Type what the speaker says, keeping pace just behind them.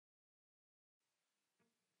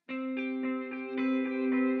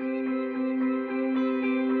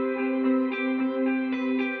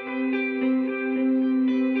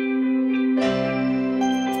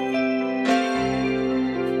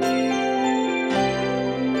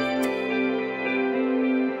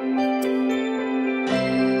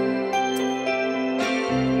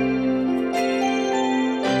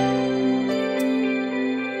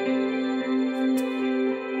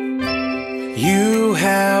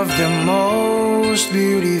the most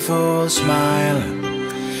beautiful smile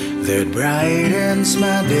that brightens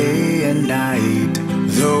my day and night.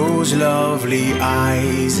 Those lovely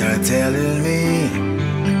eyes are telling me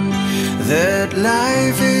that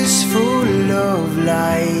life is full of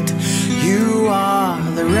light. You are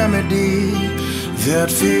the remedy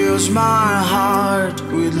that fills my heart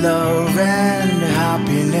with love and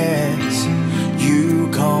happiness. You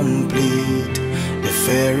complete the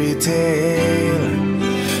fairy tale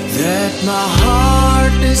that my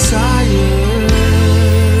heart desires.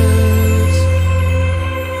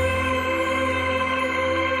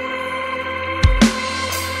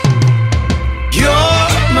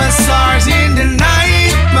 Stars in the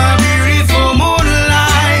night, my beautiful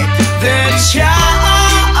moonlight that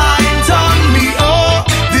shines on me. Oh,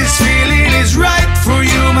 this feeling is right for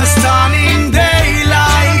you, my stunning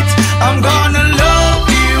daylight. I'm gonna love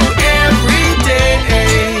you every day.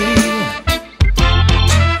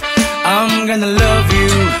 I'm gonna love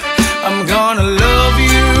you. I'm gonna love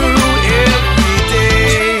you every day.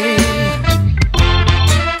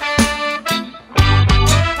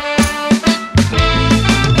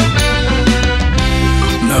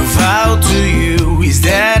 Vow to you is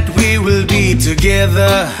that we will be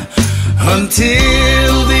together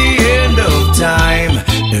until the end of time,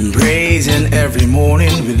 embracing every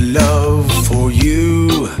morning with love for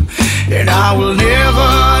you. And I will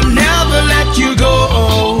never, never let you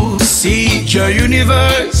go. See your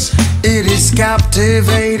universe, it is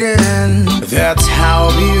captivating. That's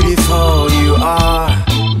how beautiful you are.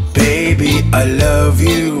 Baby, I love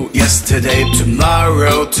you. Yesterday,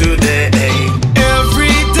 tomorrow, today.